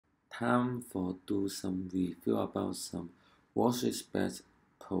time for do some review about some Wallstreetbets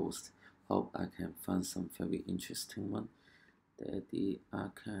post. Hope I can find some very interesting one. Daddy, I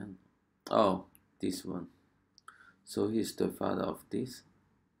can. Oh, this one. So he's the father of this,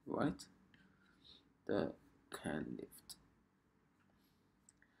 right? The can lift.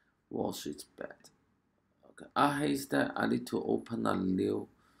 Wallstreetbets. Okay. I hate that I need to open a new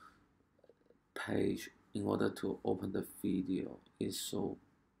page in order to open the video. It's so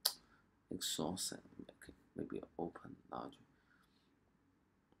exhausting. Okay, maybe open larger.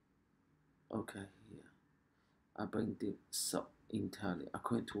 Okay, here. I bring this up entirely.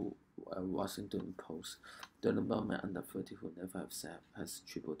 According to Washington Post, the number of men under 30 who never have sex has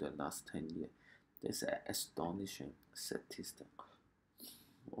tripled the last 10 years. That's an astonishing statistic.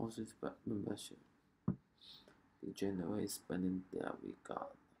 Also, membership. The general is spending their regard.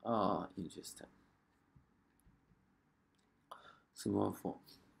 Ah, interesting. Small phone,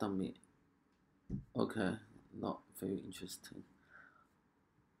 dummy. Okay, not very interesting.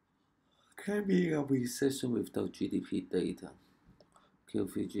 Can be a recession without GDP data.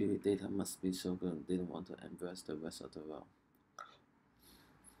 Q3 GDP data must be so good they don't want to embrace the rest of the world.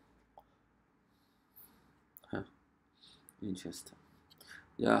 Huh. Interesting.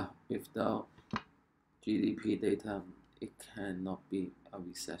 Yeah, without GDP data, it cannot be a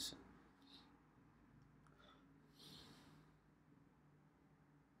recession.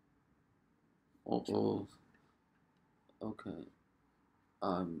 Oh, okay.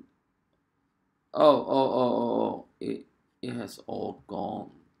 It has all gone.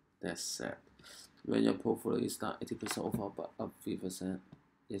 That's sad. When your portfolio is down 80% over, but up 3%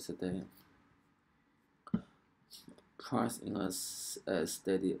 yesterday. Price in a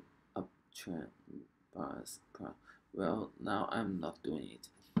steady uptrend. Price. Well, now I'm not doing it.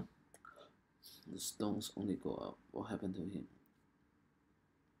 The stones only go up. What happened to him?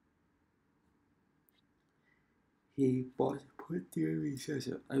 He bought pretty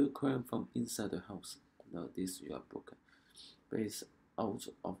recession. Are you calling from inside the house? No, this you are broken. Based out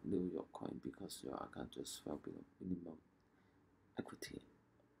of New York coin because your account just fell below minimum equity.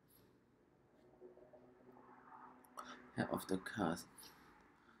 Head of the cast.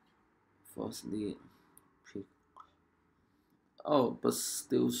 Firstly, pick. Oh, but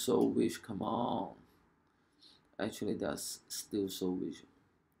still so rich. Come on. Actually, that's still so rich.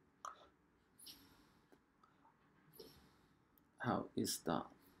 How is that?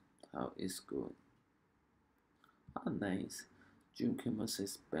 How is good? Ah, nice. Jim Cramer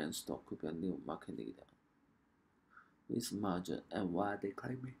says Ben stock could be a new market leader. With margin and why they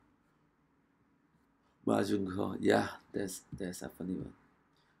claim me? Margin call, yeah, that's a funny one.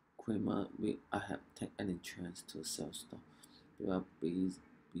 Cramer, I have take any chance to sell stock. You are busy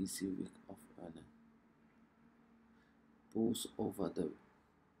week of earning. Bulls over the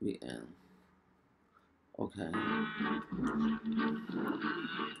weekend. Ok.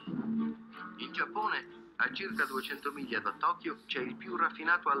 In Giappone, a circa 200 miglia da Tokyo, c'è il più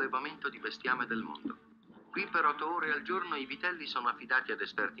raffinato allevamento di bestiame del mondo. Qui per 8 ore al giorno i vitelli sono affidati ad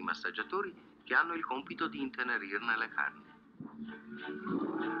esperti massaggiatori che hanno il compito di intenerirne le carni.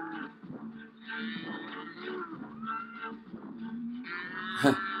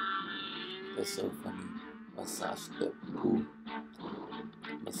 That's so funny. Massage the bull.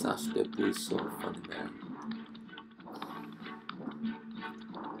 Massage the bull is so funny, man.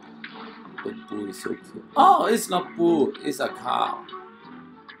 The bull is so cute. Oh, it's not bull, it's a cow.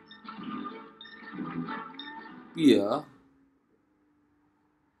 Beer.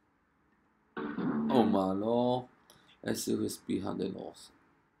 Oh my lord. Let's see who's behind the nose.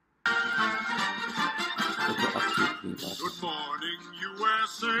 Good morning,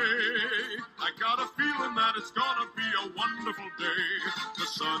 USA. I got a feeling that it's gonna be a wonderful day. The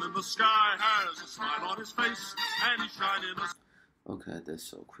sun in the sky has a smile on his face, and he's shining a... Okay, that's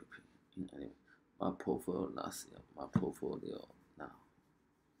so creepy. Anyway, my portfolio last year, my portfolio now.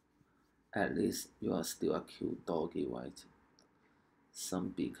 At least you are still a cute doggy, right? Some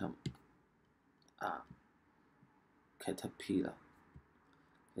become a caterpillar.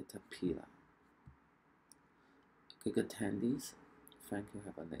 Gigatandies, thank you,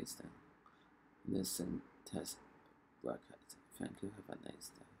 have a nice day. Listen, test bracket, thank you, have a nice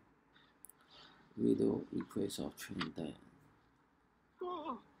day. Video replace of train day.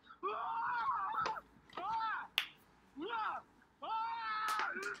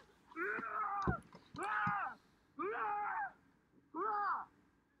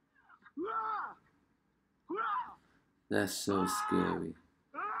 That's so scary.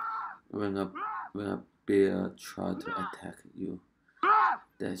 When a bear try to attack you.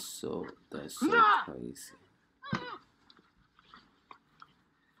 That's so crazy.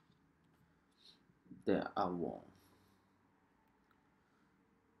 There are one.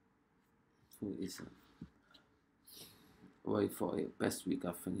 Who isn't? Wait for it. Best week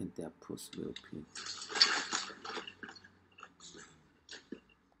I think their post will pin.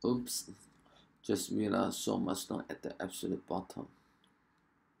 Oops. Just realized so much not at the absolute bottom.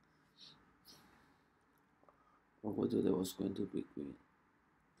 Although there was going to be green.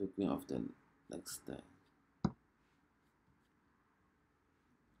 The green of the next day.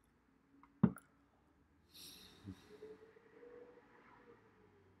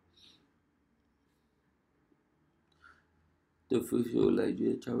 The future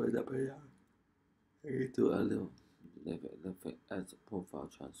legend travel the player into a little level as a profile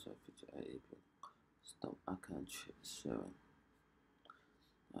transfer feature able. Stop account sharing.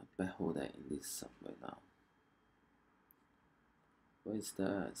 I behold that in this subway now. What is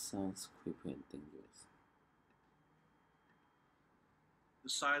that? Sounds creepy and dangerous. The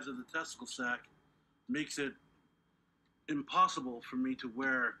size of the testicle sac makes it impossible for me to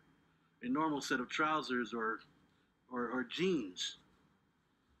wear a normal set of trousers or jeans.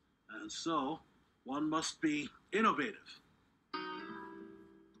 And so, one must be innovative.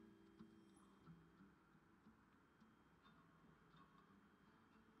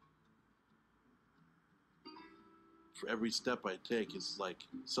 For every step I take, it's like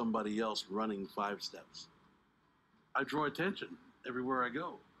somebody else running 5 steps. I draw attention everywhere I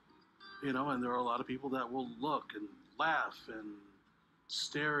go, and there are a lot of people that will look and laugh and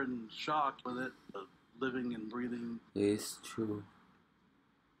stare in shock with it, living and breathing. It's true.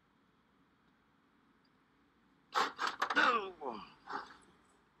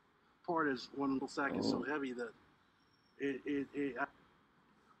 Part is one little sack is so heavy that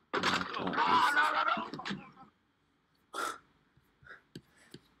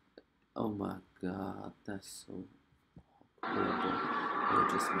Oh my god, that's so horrible. You'll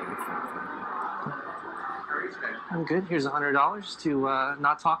just make it fun for me. I'm good. Here's $100 to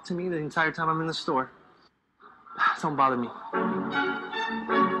not talk to me the entire time I'm in the store. Don't bother me.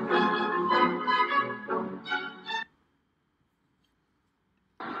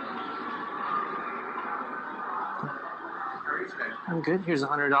 I'm good. Here's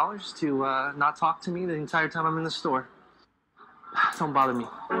 $100 to not talk to me the entire time I'm in the store. Don't bother me.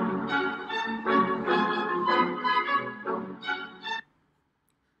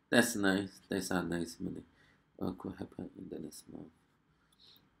 That's nice. That's a nice money. What could happen in the next month?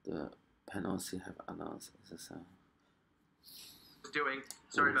 The penalty have announced as a sound. Doing.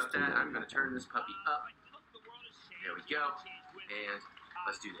 Sorry about that. I'm going to turn this puppy up. There we go. And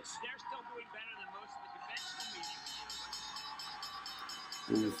let's do this. They're still doing better than most of the conventional media.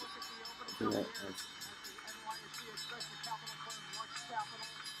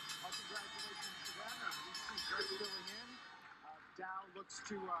 Dow looks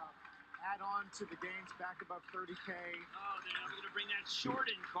to add on to the gains back above 30K. Oh, they're not going to bring that short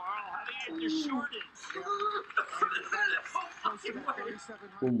in, Carl. How do you get your short in?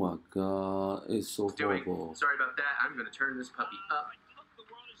 Oh my god, it's so horrible. Sorry about that. I'm going to turn this puppy up.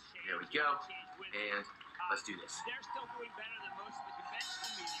 There we go. And let's do this. They're still doing better than most of the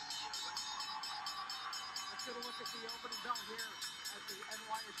conventional media. Let's get a look at the opening bell here at the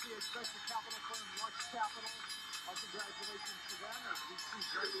NYSE Special Capital Firm, Lux Capital. Congratulations to them as we see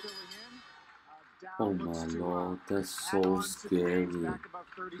shares filling in. Oh my lord, that's so scary.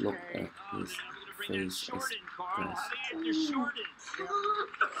 Look at his face expression. Close to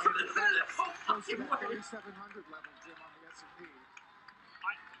that 3,700 level, Jim, on the S&P.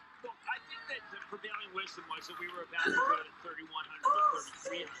 Look, I think that the prevailing wisdom was that we were about to go to 3,100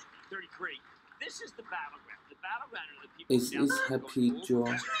 to 33. This is the battleground. The battleground are the people. Is Happy Joe?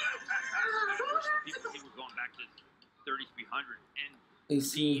 People think we're going back to 3,300, and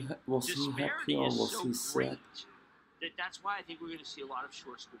was he happy or was he sad? That's why I think we're going to see a lot of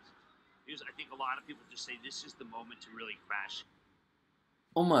short squeezes. Because I think a lot of people just say this is the moment to really crash.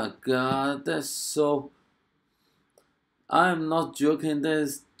 Oh my god, that's so... I'm not joking,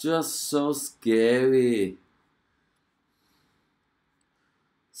 that's just so scary.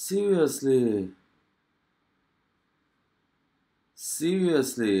 Seriously.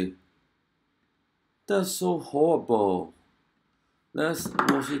 Seriously. That's so horrible. Let's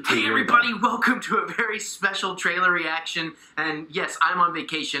watch it together. Hey everybody, welcome to a very special trailer reaction. And yes, I'm on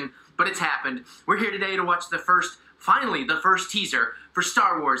vacation, but it's happened. We're here today to watch finally the first teaser for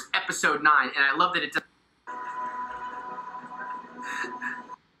Star Wars Episode 9. And I love that it's...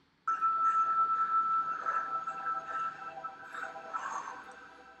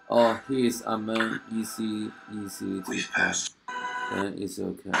 Oh, he is a man, easy to pass. Then it's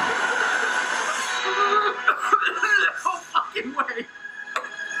okay. No fucking way.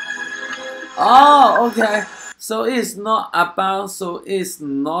 Oh, okay. So it's not about. So it's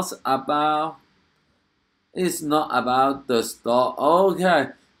not about. It's not about the store. Okay.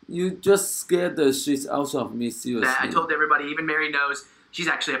 You just scared the shit out of me, seriously. I told everybody, even Mary knows she's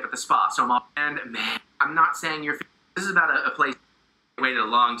actually up at the spa. So I'm all, and man, I'm not saying you're. This is about a place I waited a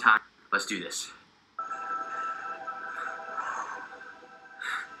long time. Let's do this.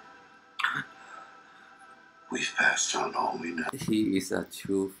 We've passed on all we know. He is a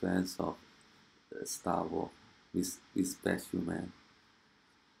true fan of Star Wars. Respect you, man.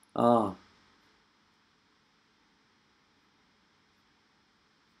 Oh.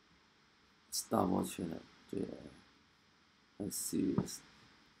 Star Wars channel. Yeah. That's serious.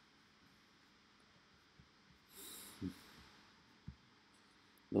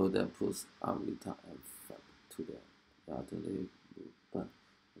 No, that puts Arita and Fat to the elderly, but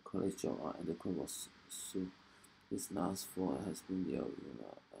the college job and the crew was soon. His last four has been I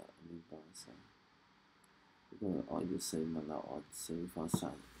mean, because or you say Mana or say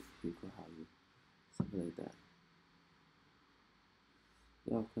Fashan, he could have you. Something like that.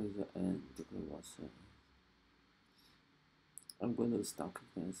 Yeah, okay, and the crew was. I'm going to start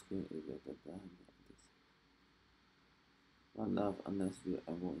cooking screen area that behind this. One love, unless you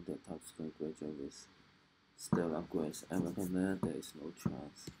ever in the top school graduate with still upgrades, I recommend there is no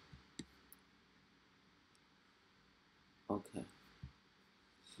chance. Okay.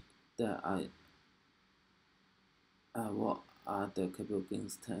 There what are the capital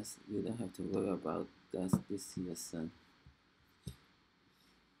gains tests? You don't have to worry about that this year, son.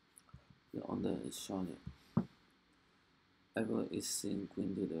 The under is showing. Everyone is seeing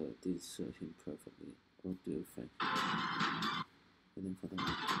Green Leader did serve him perfectly. What do you think? Waiting for the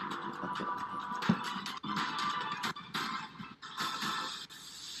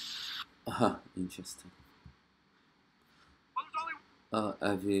okay. Interesting.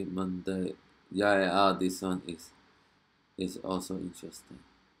 Every Monday. Yeah, this one is also interesting.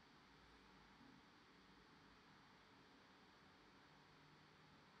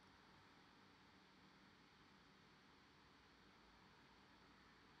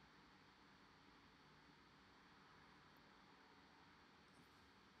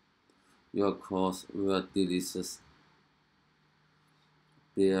 Your course were delicious.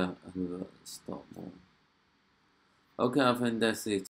 Beer and stop more. Okay, I think that's it.